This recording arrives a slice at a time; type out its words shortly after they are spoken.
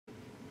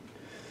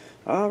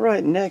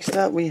Alright, next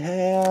up we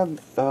have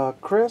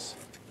Chris,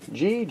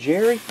 G,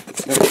 Jerry.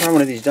 I'm gonna try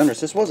one of these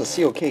Donruss. This was a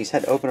sealed case.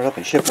 Had to open it up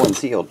and ship one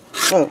sealed.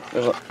 So,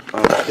 there's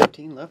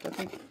 15 left, I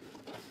think.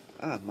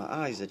 Ah, my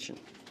eye's itching.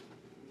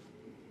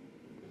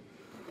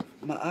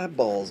 My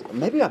eyeballs.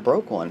 Maybe I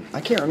broke one.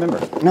 I can't remember.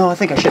 No, I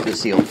think I shipped it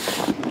sealed.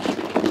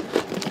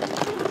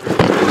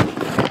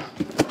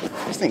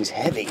 This thing's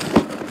heavy.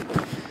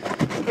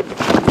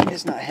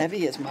 It's not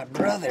heavy, it's my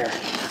brother.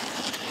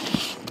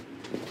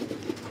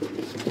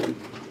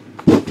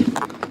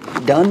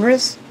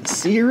 Donruss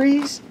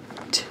Series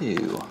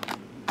 2.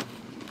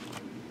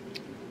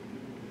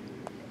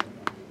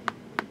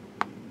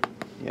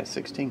 Yeah,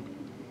 16.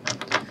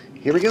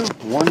 Here we go.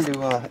 1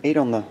 to 8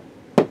 on the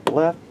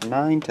left,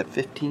 9 to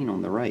 15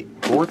 on the right.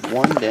 Fourth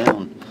one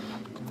down.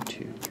 1,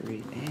 2,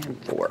 3,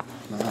 and 4.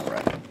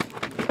 Alright.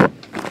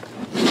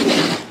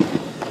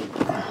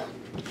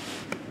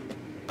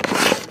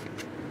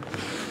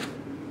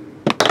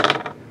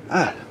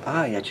 Ah,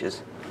 eye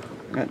itches.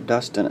 Got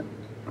dust in it.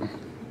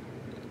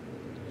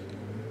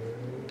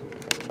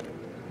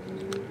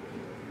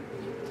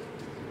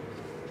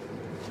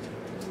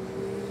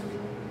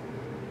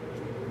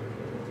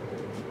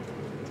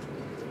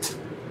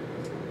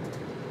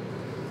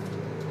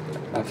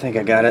 I think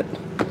I got it.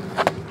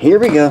 Here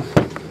we go.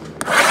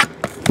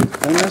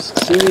 Donruss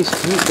Series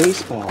 2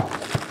 baseball.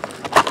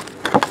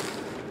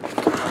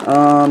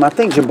 I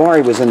think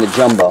Jabari was in the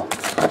jumbo.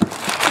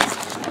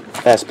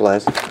 That's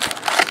blessed.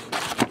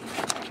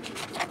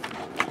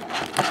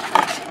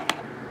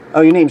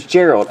 Oh, your name's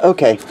Gerald.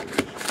 Okay.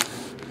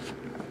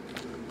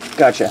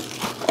 Gotcha.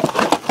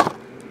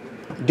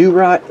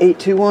 Durot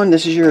 821.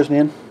 This is yours,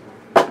 man.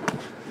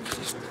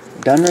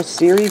 Donruss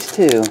Series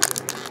 2.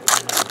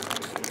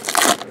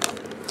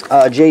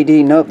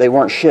 JD, nope, they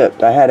weren't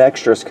shipped. I had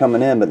extras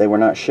coming in, but they were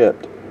not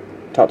shipped.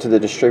 Talked to the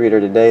distributor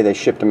today. They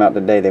shipped them out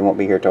today. They won't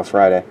be here till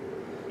Friday.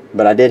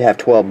 But I did have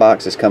 12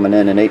 boxes coming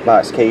in, an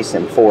 8-box case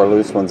and 4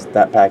 loose ones.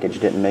 That package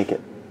didn't make it.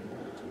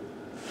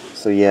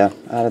 So yeah,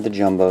 out of the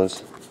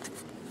jumbos.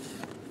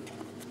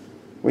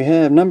 We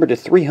have number to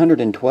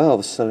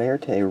 312,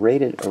 Solarte,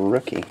 rated a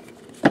rookie.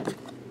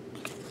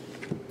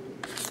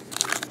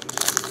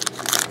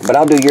 But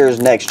I'll do yours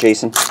next,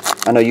 Jason.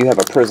 I know you have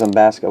a Prism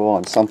basketball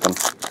and something.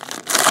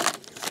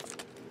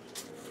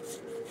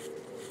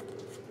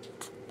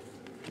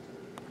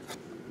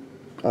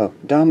 Oh,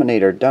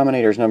 Dominator.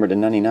 Dominator's number to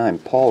 99.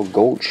 Paul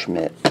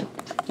Goldschmidt.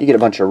 You get a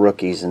bunch of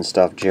rookies and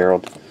stuff,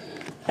 Gerald,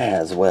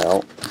 as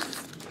well.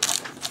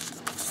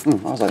 I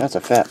was like, that's a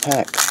fat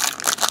pack.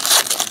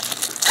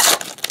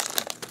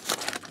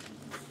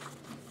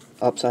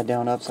 Upside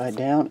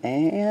down,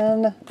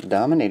 and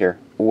Dominator.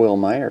 Will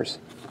Myers.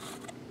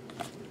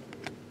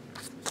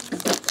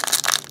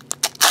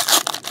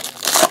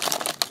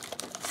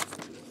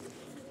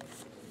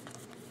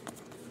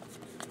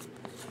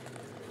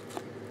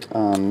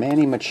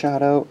 Manny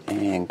Machado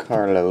and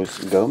Carlos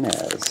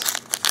Gomez.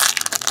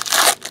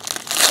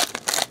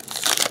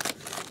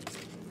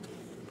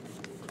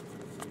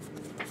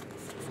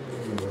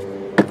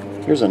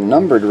 Here's a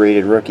numbered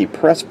rated rookie,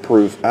 press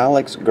proof,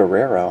 Alex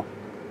Guerrero.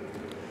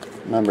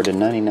 Numbered to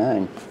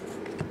 99.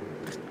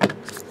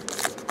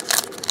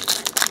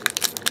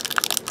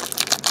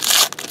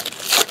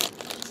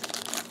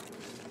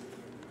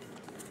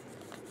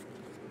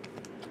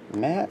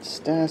 Matt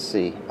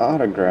Stassi,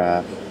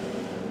 autograph.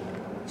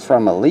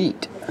 From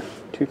Elite,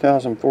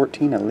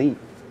 2014 Elite.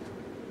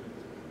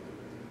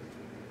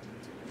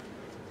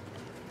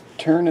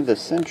 Turn of the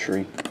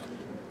century.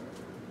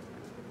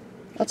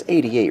 That's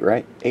 88,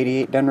 right?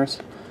 88 Donruss.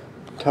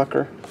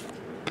 Tucker.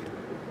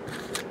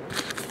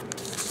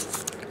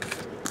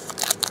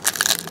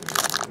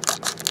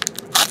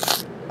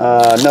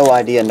 No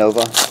idea,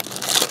 Nova.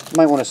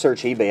 Might want to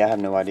search eBay, I have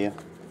no idea.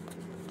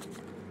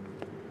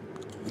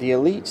 The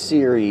Elite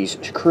Series,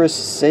 Chris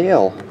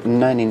Sale,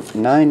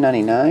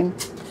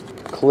 $9.99.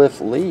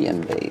 Cliff Lee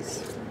in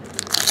base.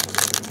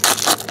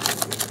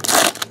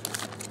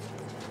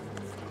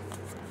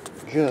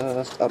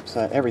 Just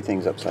upside,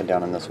 everything's upside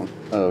down in this one.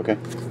 Oh, okay.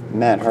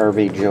 Matt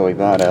Harvey, Joey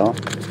Votto.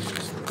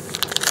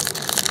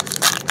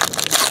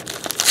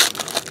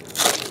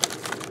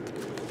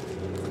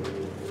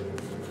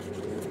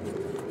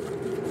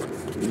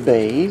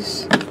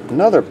 Base.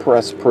 Another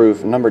press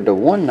proof, numbered to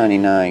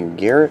 199,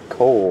 Garrett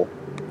Cole.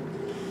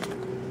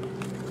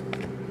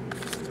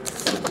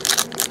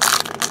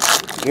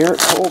 Garrett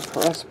Cole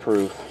press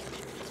proof.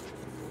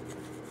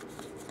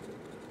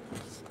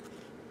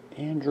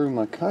 Andrew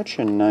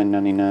McCutcheon,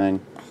 $9.99.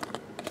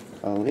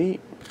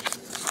 Elite.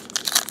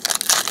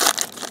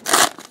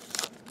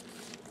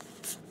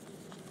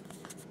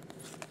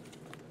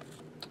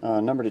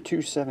 Number to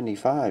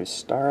 275,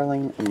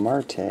 Starling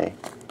Marte.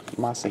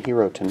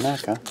 Masahiro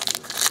Tanaka.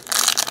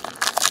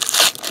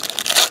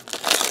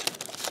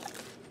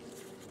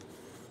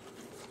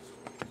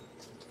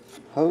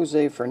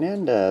 Jose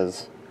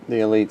Fernandez, the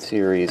Elite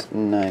Series,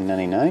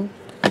 $9.99.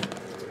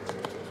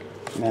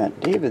 Matt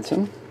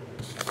Davidson.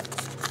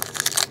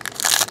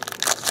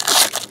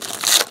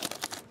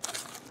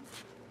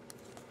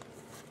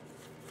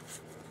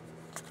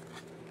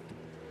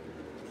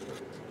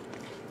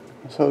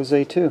 It's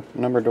Jose too,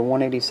 numbered to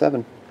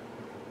 187.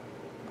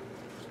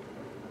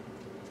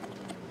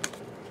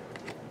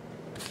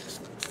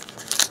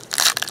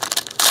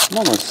 I'm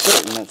almost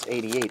certain that's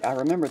 88. I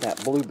remember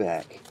that blue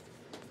back,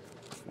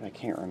 but I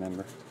can't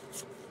remember.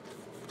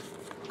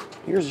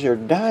 Here's your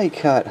die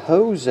cut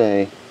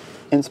Jose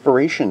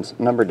Inspirations,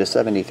 numbered to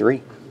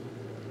 73.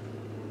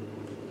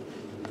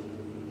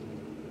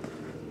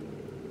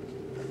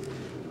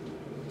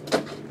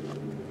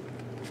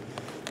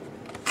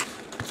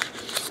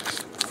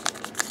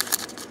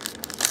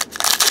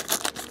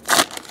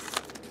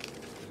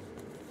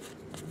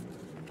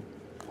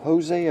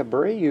 Jose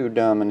Abreu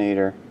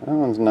Dominator. That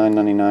one's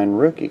 $9.99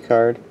 rookie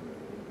card.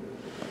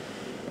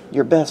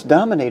 Your best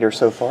Dominator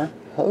so far,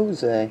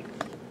 Jose.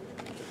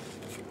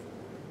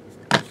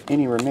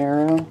 Any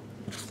Romero.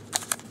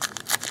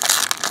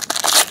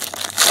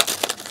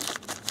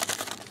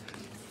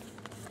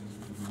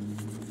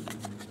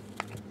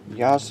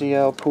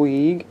 Yasiel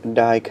Puig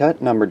die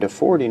cut, numbered to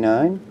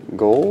 49,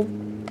 gold.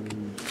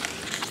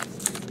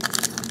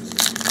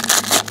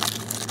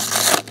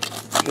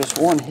 Just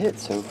one hit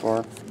so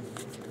far.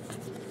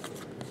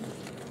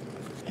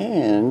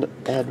 And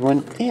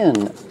Edwin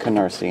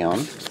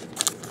Encarnacion.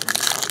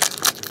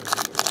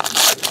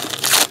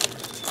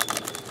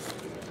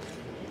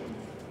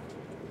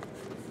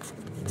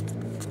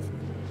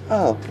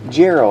 Oh,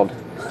 Gerald.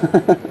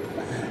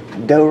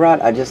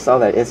 Donruss, I just saw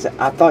that.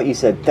 I thought you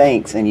said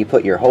thanks and you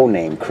put your whole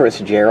name, Chris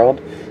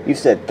Gerald. You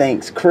said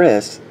thanks,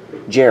 Chris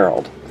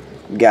Gerald.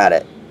 Got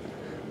it.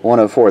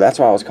 104. That's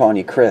why I was calling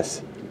you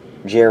Chris.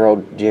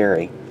 Gerald,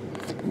 Jerry.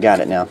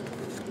 Got it now.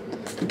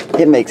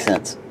 It makes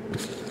sense.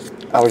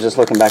 I was just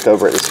looking back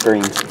over at the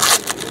screen.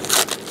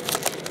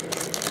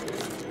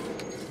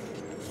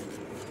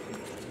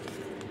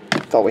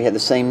 Thought we had the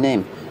same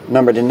name.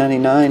 Number to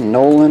 99,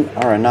 Nolan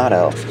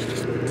Arenado.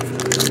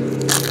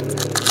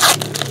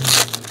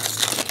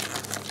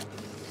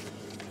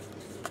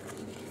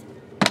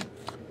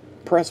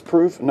 Press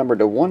proof, number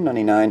to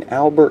 199,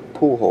 Albert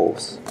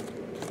Pujols.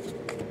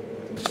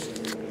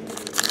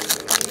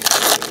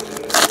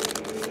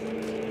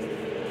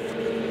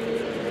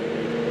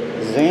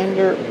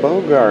 Xander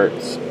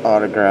Bogaerts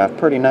autograph.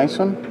 Pretty nice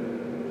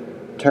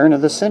one. Turn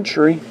of the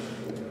century.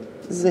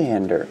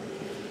 Xander.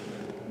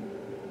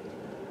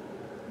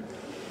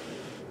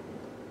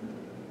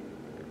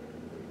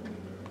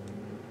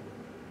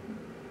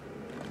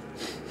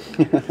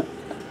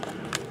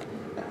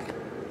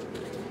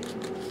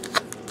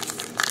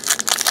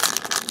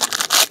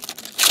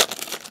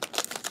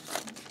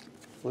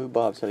 Blue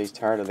Bob said he's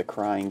tired of the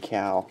crying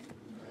cow.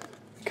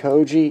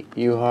 Koji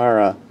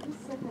Uehara,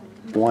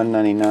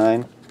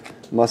 $1.99.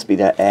 Must be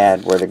that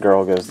ad where the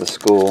girl goes to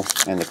school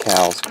and the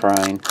cow's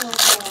crying.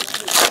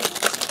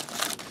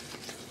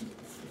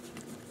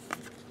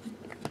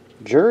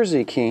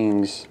 Jersey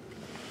Kings,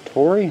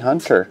 Torrey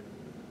Hunter.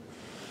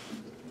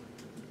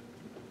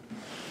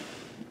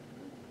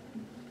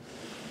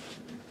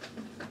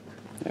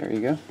 There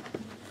you go.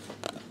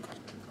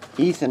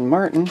 Ethan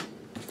Martin.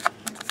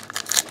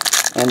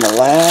 And the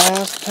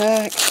last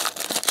pack,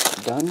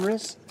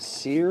 Donruss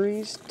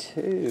Series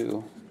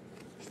 2.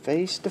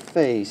 Face to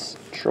Face,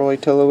 Troy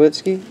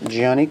Tulowitzki,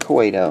 Johnny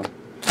Cueto.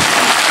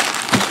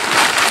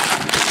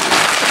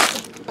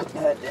 Put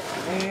that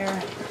down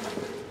there.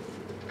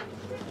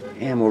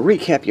 And we'll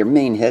recap your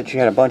main hits. You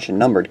had a bunch of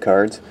numbered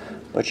cards,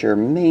 but your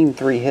main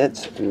 3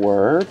 hits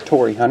were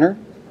Torrey Hunter,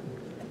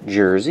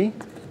 Jersey,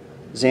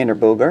 Xander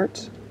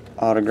Bogaerts,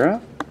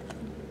 autograph,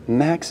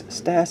 Max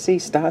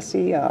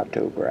Stassi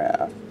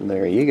autograph.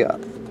 There you go.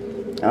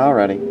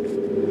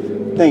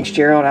 Alrighty. Thanks,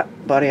 Gerald.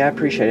 Buddy, I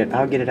appreciate it.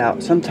 I'll get it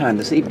out sometime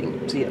this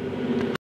evening. See ya.